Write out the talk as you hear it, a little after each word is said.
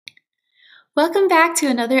Welcome back to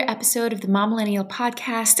another episode of the Mom Millennial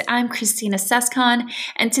Podcast. I'm Christina Seskon,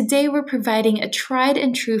 and today we're providing a tried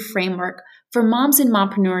and true framework for moms and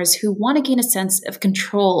mompreneurs who want to gain a sense of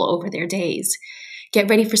control over their days. Get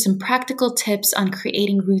ready for some practical tips on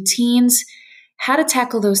creating routines, how to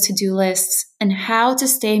tackle those to-do lists, and how to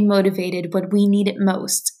stay motivated when we need it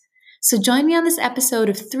most. So join me on this episode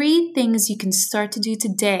of 3 things you can start to do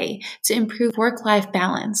today to improve work-life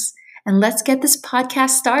balance. And let's get this podcast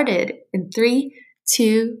started in 3,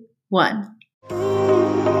 2, 1.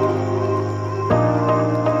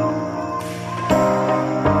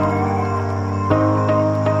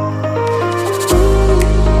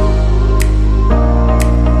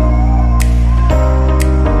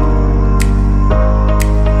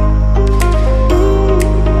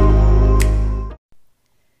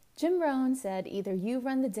 Jim Rohn said, either you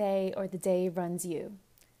run the day or the day runs you.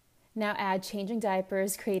 Now add changing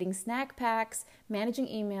diapers, creating snack packs, managing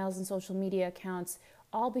emails and social media accounts,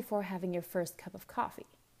 all before having your first cup of coffee.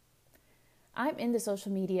 I'm in the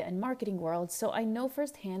social media and marketing world, so I know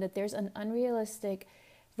firsthand that there's an unrealistic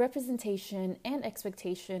representation and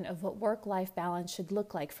expectation of what work-life balance should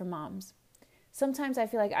look like for moms. Sometimes I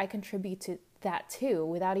feel like I contribute to that too,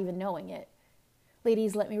 without even knowing it.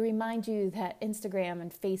 Ladies, let me remind you that Instagram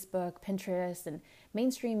and Facebook, Pinterest, and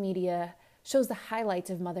mainstream media shows the highlights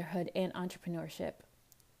of motherhood and entrepreneurship.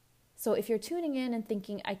 So if you're tuning in and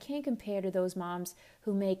thinking, I can't compare to those moms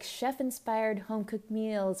who make chef-inspired home-cooked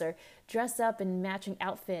meals or dress up in matching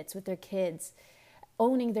outfits with their kids,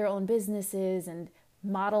 owning their own businesses and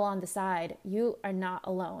model on the side, you are not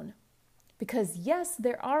alone. Because yes,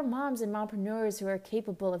 there are moms and mompreneurs who are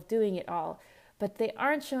capable of doing it all, but they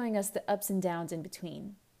aren't showing us the ups and downs in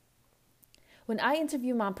between. When I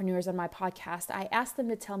interview mompreneurs on my podcast, I ask them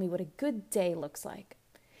to tell me what a good day looks like,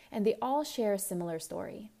 and they all share a similar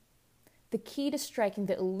story. The key to striking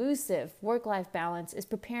the elusive work-life balance is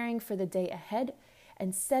preparing for the day ahead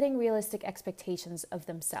and setting realistic expectations of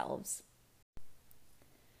themselves.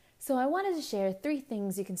 So I wanted to share 3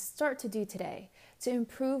 things you can start to do today to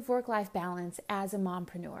improve work-life balance as a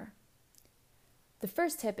mompreneur. The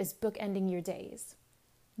first tip is bookending your days.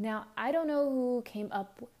 Now, I don't know who came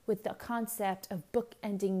up with the concept of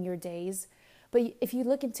bookending your days, but if you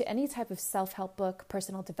look into any type of self-help book,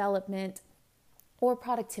 personal development, or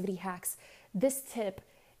productivity hacks, this tip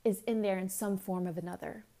is in there in some form of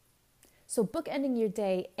another. So bookending your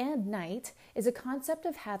day and night is a concept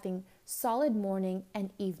of having solid morning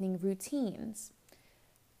and evening routines.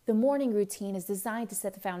 The morning routine is designed to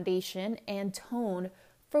set the foundation and tone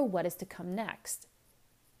for what is to come next.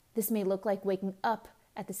 This may look like waking up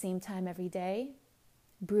at the same time every day,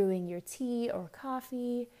 brewing your tea or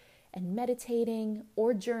coffee, and meditating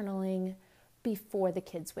or journaling before the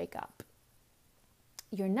kids wake up.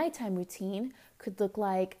 Your nighttime routine could look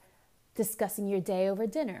like discussing your day over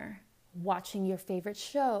dinner, watching your favorite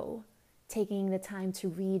show, taking the time to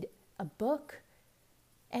read a book,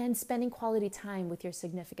 and spending quality time with your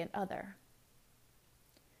significant other.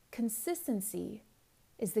 Consistency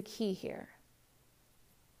is the key here.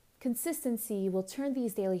 Consistency will turn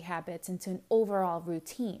these daily habits into an overall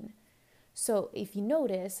routine. So if you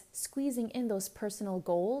notice, squeezing in those personal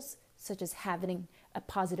goals, such as having a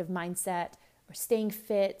positive mindset, or staying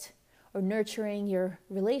fit, or nurturing your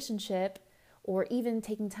relationship, or even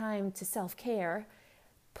taking time to self-care,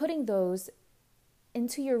 putting those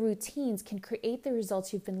into your routines can create the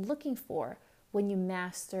results you've been looking for when you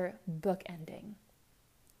master bookending.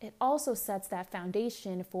 It also sets that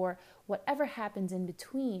foundation for whatever happens in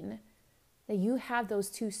between, that you have those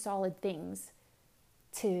 2 solid things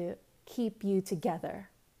to keep you together.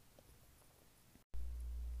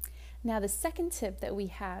 Now, the second tip that we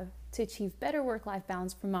have to achieve better work-life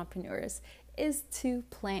balance for mompreneurs is to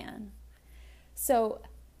plan. So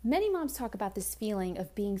many moms talk about this feeling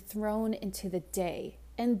of being thrown into the day,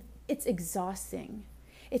 and it's exhausting.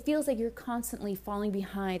 It feels like you're constantly falling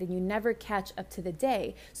behind and you never catch up to the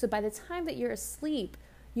day. So by the time that you're asleep,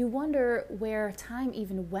 you wonder where time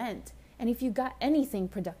even went and if you got anything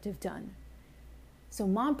productive done. So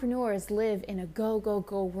mompreneurs live in a go, go,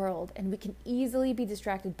 go world, and we can easily be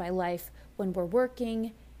distracted by life when we're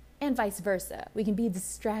working and vice versa. We can be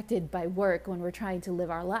distracted by work when we're trying to live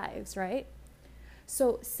our lives, right?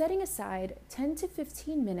 So setting aside 10 to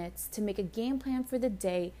 15 minutes to make a game plan for the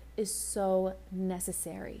day is so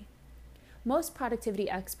necessary. Most productivity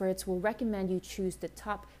experts will recommend you choose the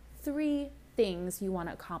top 3 things you want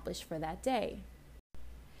to accomplish for that day.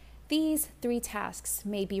 These 3 tasks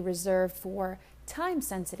may be reserved for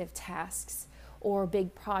time-sensitive tasks or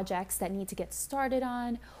big projects that need to get started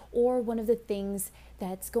on, or one of the things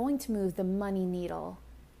that's going to move the money needle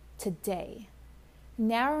today.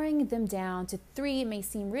 Narrowing them down to 3 may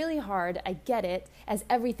seem really hard, I get it, as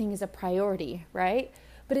everything is a priority, right?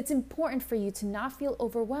 But it's important for you to not feel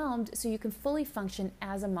overwhelmed so you can fully function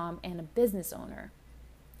as a mom and a business owner.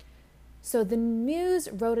 So the Muse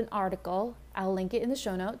wrote an article, I'll link it in the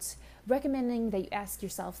show notes, recommending that you ask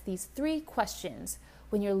yourself these 3 questions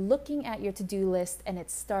when you're looking at your to-do list and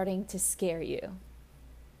it's starting to scare you.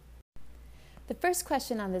 The first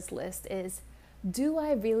question on this list is, do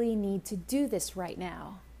I really need to do this right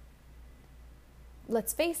now?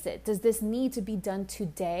 Let's face it, does this need to be done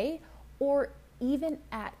today or even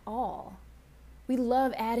at all? We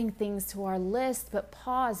love adding things to our list, but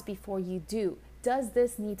pause before you do. Does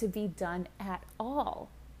this need to be done at all?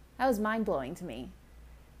 That was mind-blowing to me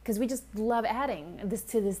because we just love adding this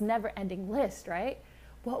to this never-ending list, right?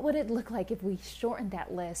 What would it look like if we shortened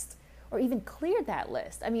that list or even cleared that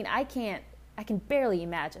list? I mean, I can barely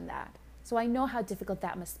imagine that. So I know how difficult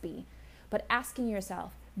that must be. But asking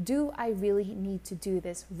yourself, do I really need to do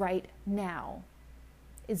this right now,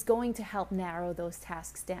 is going to help narrow those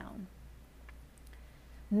tasks down.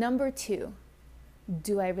 Number 2,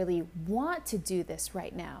 do I really want to do this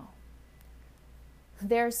right now?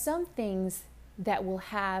 There are some things that will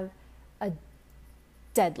have a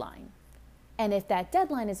deadline. And if that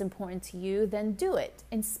deadline is important to you, then do it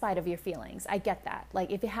in spite of your feelings. I get that.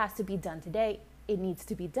 Like if it has to be done today, it needs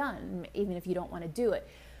to be done, even if you don't want to do it.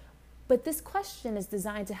 But this question is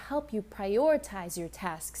designed to help you prioritize your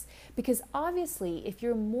tasks because obviously if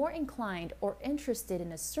you're more inclined or interested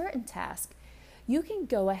in a certain task, you can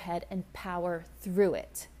go ahead and power through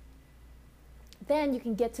it. Then you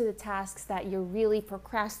can get to the tasks that you're really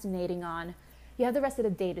procrastinating on. You have the rest of the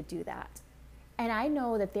day to do that. And I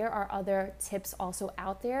know that there are other tips also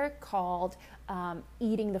out there called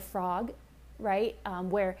eating the frog, right?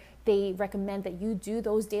 Where they recommend that you do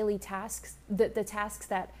those daily tasks, the tasks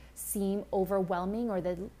that seem overwhelming or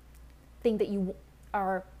the thing that you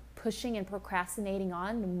are pushing and procrastinating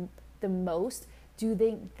on the most, do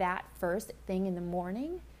that first thing in the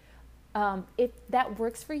morning. If that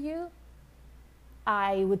works for you,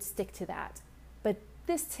 I would stick to that. But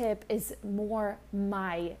this tip is more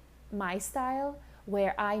my style,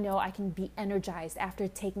 where I know I can be energized after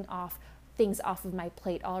taking things off of my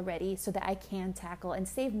plate already so that I can tackle and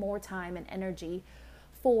save more time and energy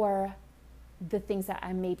for the things that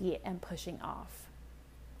I maybe am pushing off.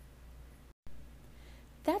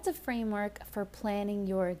 That's a framework for planning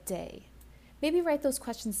your day. Maybe write those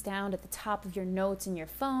questions down at the top of your notes in your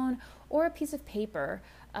phone or a piece of paper,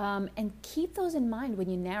 and keep those in mind when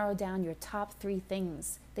you narrow down your top 3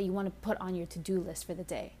 things that you want to put on your to-do list for the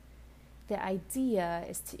day. The idea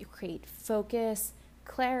is to create focus,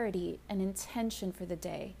 clarity, and intention for the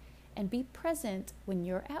day, and be present when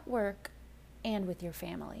you're at work and with your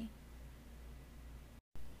family.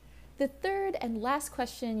 The third and last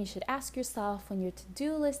question you should ask yourself when your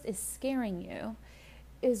to-do list is scaring you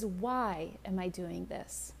is, why am I doing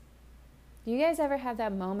this? Do you guys ever have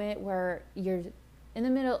that moment where you're in the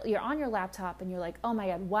middle, you're on your laptop and you're like, oh my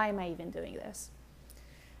God, why am I even doing this?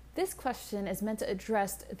 This question is meant to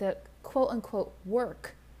address the quote-unquote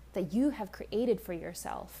work that you have created for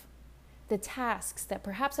yourself, the tasks that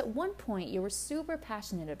perhaps at one point you were super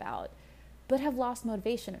passionate about, but have lost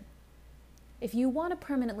motivation. If you want to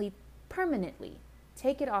permanently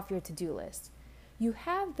take it off your to-do list, you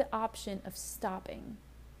have the option of stopping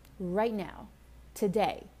right now,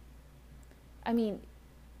 today. I mean,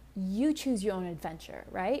 you choose your own adventure,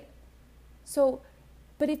 right?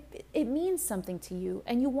 But if it means something to you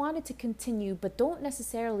and you want it to continue but don't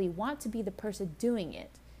necessarily want to be the person doing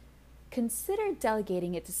it, consider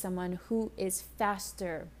delegating it to someone who is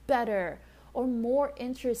faster, better, or more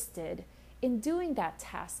interested in doing that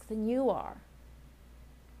task than you are.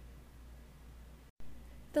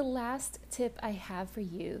 The last tip I have for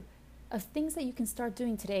you of things that you can start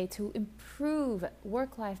doing today to improve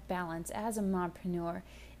work-life balance as a mompreneur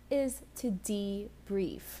is to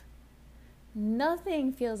debrief.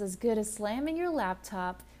 Nothing feels as good as slamming your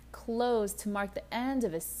laptop closed to mark the end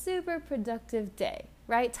of a super productive day,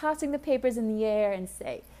 right? Tossing the papers in the air and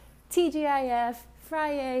say, TGIF,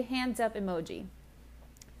 Friday, hands up emoji.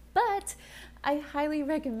 But I highly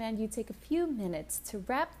recommend you take a few minutes to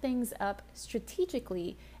wrap things up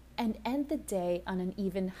strategically and end the day on an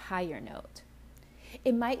even higher note.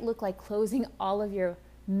 It might look like closing all of your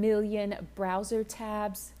million browser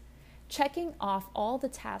tabs, checking off all the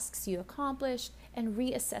tasks you accomplished, and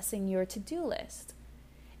reassessing your to-do list.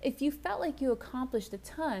 If you felt like you accomplished a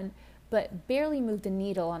ton but barely moved the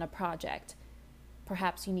needle on a project,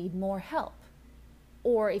 perhaps you need more help.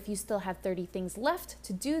 Or if you still have 30 things left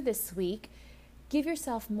to do this week, give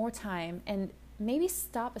yourself more time and maybe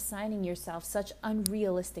stop assigning yourself such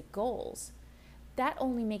unrealistic goals. That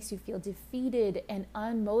only makes you feel defeated and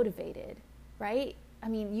unmotivated, right? I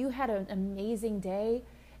mean, you had an amazing day,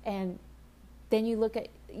 and then you look at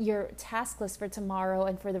your task list for tomorrow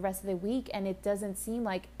and for the rest of the week, and it doesn't seem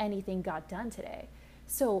like anything got done today.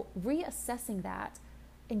 So reassessing that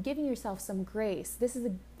and giving yourself some grace, this is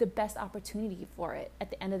the best opportunity for it at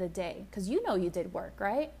the end of the day, because you know you did work,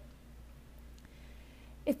 right?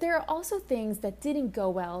 If there are also things that didn't go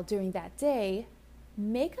well during that day,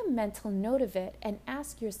 make a mental note of it and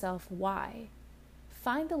ask yourself why.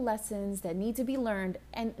 Find the lessons that need to be learned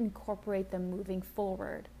and incorporate them moving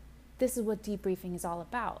forward. This is what debriefing is all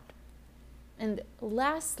about. And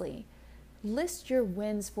lastly, list your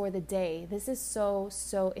wins for the day. This is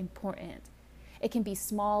so important. It can be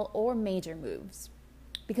small or major moves,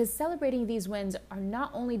 because celebrating these wins are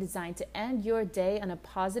not only designed to end your day on a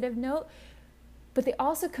positive note, but they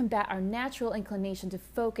also combat our natural inclination to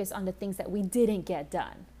focus on the things that we didn't get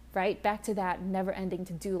done, right? Back to that never-ending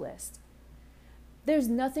to-do list. There's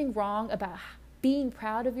nothing wrong about being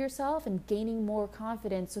proud of yourself and gaining more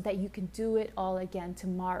confidence so that you can do it all again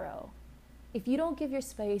tomorrow. If you don't give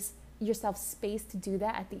yourself space to do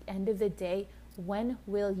that at the end of the day, when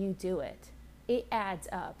will you do it? It adds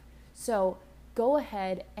up. So go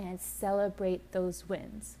ahead and celebrate those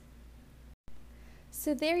wins.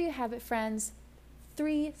 So there you have it, friends.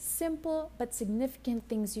 3 simple but significant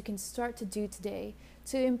things you can start to do today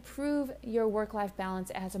to improve your work-life balance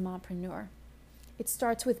as a mompreneur. It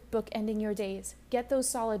starts with bookending your days. Get those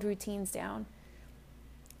solid routines down.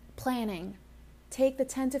 Planning. Take the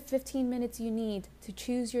 10 to 15 minutes you need to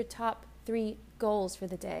choose your top 3 goals for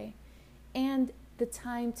the day. And the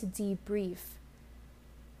time to debrief.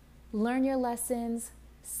 Learn your lessons,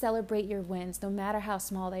 celebrate your wins, no matter how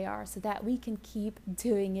small they are, so that we can keep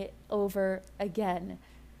doing it over again.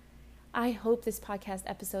 I hope this podcast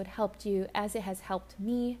episode helped you as it has helped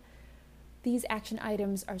me. These action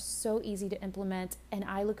items are so easy to implement, and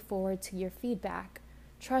I look forward to your feedback.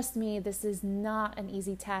 Trust me, this is not an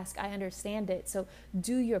easy task. I understand it. So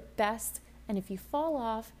do your best, and if you fall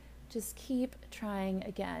off, just keep trying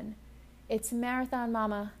again. It's a marathon,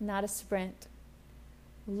 mama, not a sprint.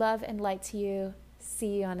 Love and light to you.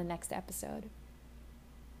 See you on the next episode.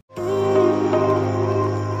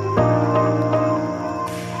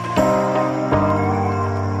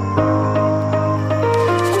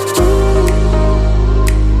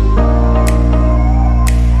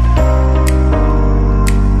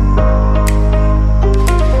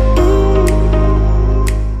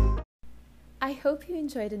 I hope you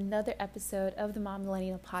enjoyed another episode of the Mom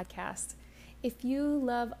Millennial podcast. If you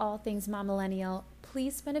love all things Mom Millennial,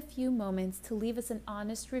 please spend a few moments to leave us an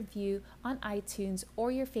honest review on iTunes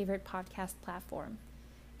or your favorite podcast platform.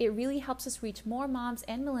 It really helps us reach more moms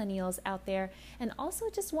and millennials out there, and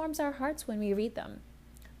also just warms our hearts when we read them.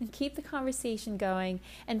 And keep the conversation going,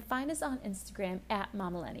 and find us on Instagram at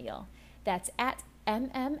mommillennial. That's at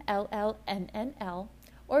MMLLNNL,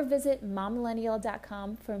 or visit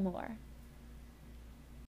mommillennial.com for more.